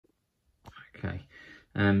Okay,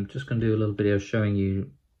 just going to do a little video showing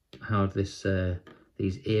you how this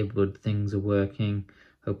these earbud things are working.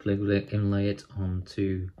 Hopefully we'll inlay it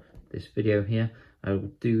onto this video here. I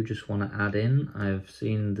do just want to add in, I've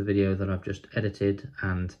seen the video that I've just edited,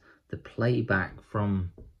 and the playback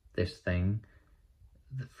from this thing,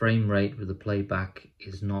 the frame rate with the playback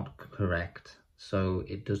is not correct, so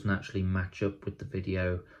it doesn't actually match up with the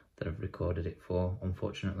video that I've recorded it for,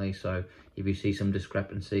 unfortunately. So if you see some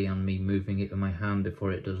discrepancy on me moving it with my hand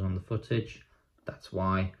before it does on the footage, that's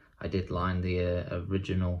why. I did line the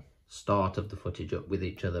original start of the footage up with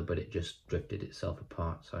each other, but it just drifted itself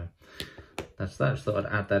apart. So that's that. Just thought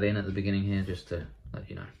I'd add that in at the beginning here just to let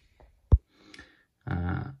you know.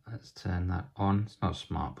 Let's turn that on. It's not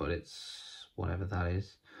smart, but it's whatever that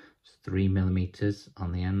is. It's 3mm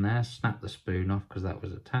on the end there. Snap the spoon off because that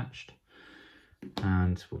was attached.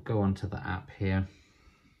 And we'll go on to the app here.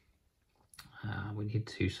 We need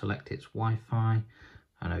to select its Wi-Fi.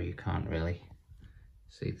 I know you can't really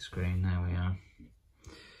see the screen. There we are.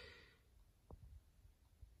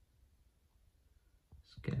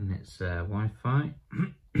 It's getting its Wi-Fi.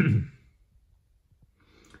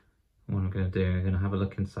 What I'm going to do, I'm going to have a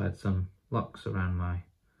look inside some locks around my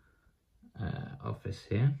office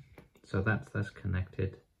here. So that's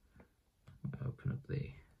connected. Open up the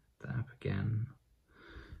app again,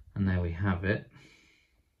 and there we have it.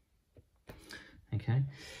 Okay,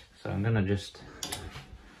 so I'm going to just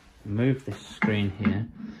move this screen here,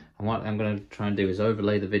 and what I'm going to try and do is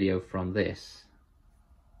overlay the video from this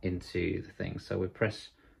into the thing. So we press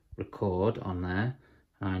record on there,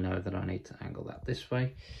 and I know that I need to angle that this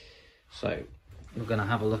way. So we're going to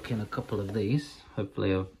have a look in a couple of these.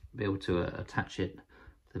 Hopefully I'll be able to attach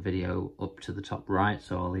the video up to the top right,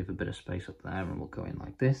 so I'll leave a bit of space up there, and we'll go in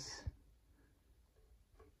like this.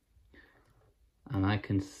 And I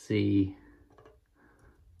can see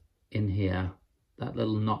in here that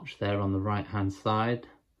little notch there on the right hand side.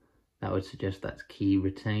 That would suggest that's key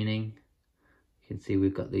retaining. You can see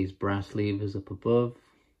we've got these brass levers up above.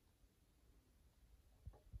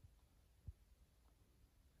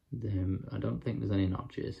 Then I don't think there's any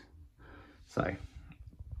notches, so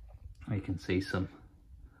you can see some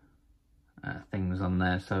things on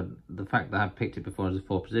there. So the fact that I've picked it before as a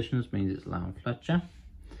 4 positions means it's Lowe & Fletcher.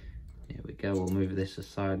 Here we go. We'll move this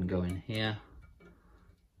aside and go in here,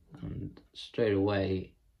 and straight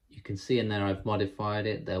away you can see in there I've modified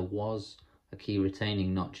it. There was a key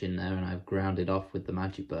retaining notch in there, and I've ground it off with the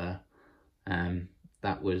magic burr.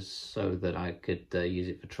 That was so that I could use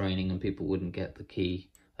it for training and people wouldn't get the key,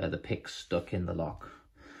 the pick stuck in the lock.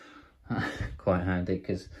 Quite handy,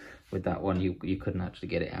 because with that one you couldn't actually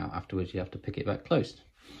get it out afterwards. You have to pick it back closed.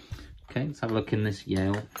 Okay, let's have a look in this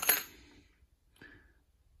Yale.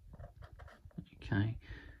 Okay,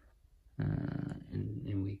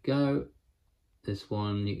 in we go. This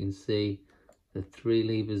one, you can see the 3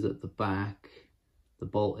 levers at the back, the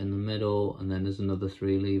bolt in the middle, and then there's another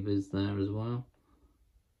 3 levers there as well.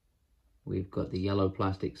 We've got the yellow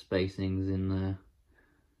plastic spacings in there.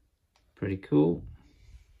 Pretty cool.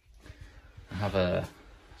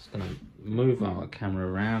 Just gonna move our camera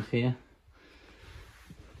around here.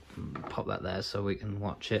 Pop that there so we can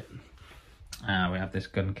watch it. We have this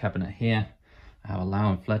gun cabinet here. I have a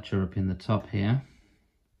Lowe & Fletcher up in the top here.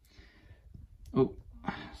 Oh,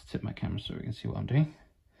 let's tip my camera so we can see what I'm doing.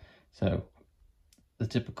 So the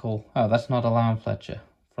typical, oh, that's not a Lowe & Fletcher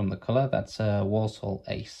from the colour, that's a Walsall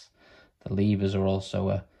Ace. The levers are also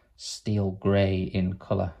a steel grey in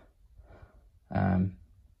colour.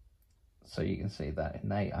 So you can see that, and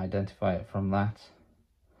they identify it from that.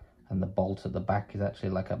 And the bolt at the back is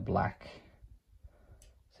actually like a black.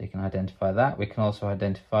 So you can identify that. We can also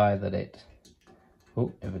identify that it,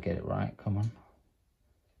 oh, if I get it right, come on.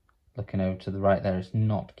 Looking over to the right there, is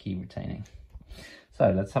not key retaining. So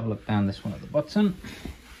let's have a look down this one at the bottom.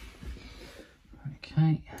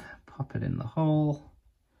 Okay, pop it in the hole.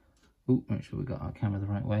 Oh, make sure we got our camera the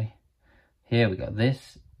right way. Here we go.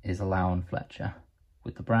 This is a Lowe & Fletcher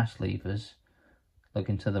with the brass levers.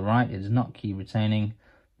 Looking to the right, it is not key retaining.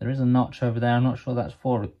 There is a notch over there. I'm not sure that's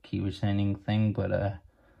for a key retaining thing, but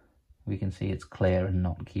we can see it's clear and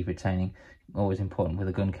not key retaining. Always important with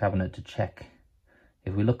a gun cabinet to check.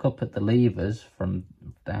 If we look up at the levers from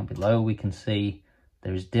down below, we can see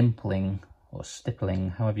there is dimpling or stippling,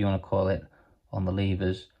 however you want to call it, on the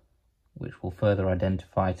levers, which will further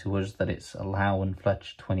identify to us that it's a Lowe &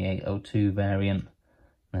 Fletcher 2802 variant.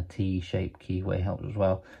 And a T-shaped keyway helps as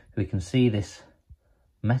well. We can see this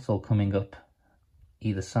metal coming up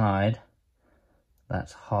either side.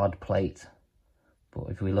 That's hard plate. But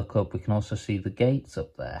if we look up, we can also see the gates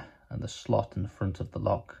up there and the slot in the front of the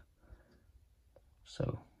lock.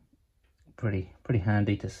 So pretty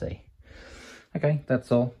handy to see. Okay,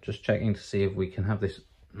 that's all. Just checking to see if we can have this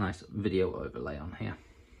nice video overlay on here.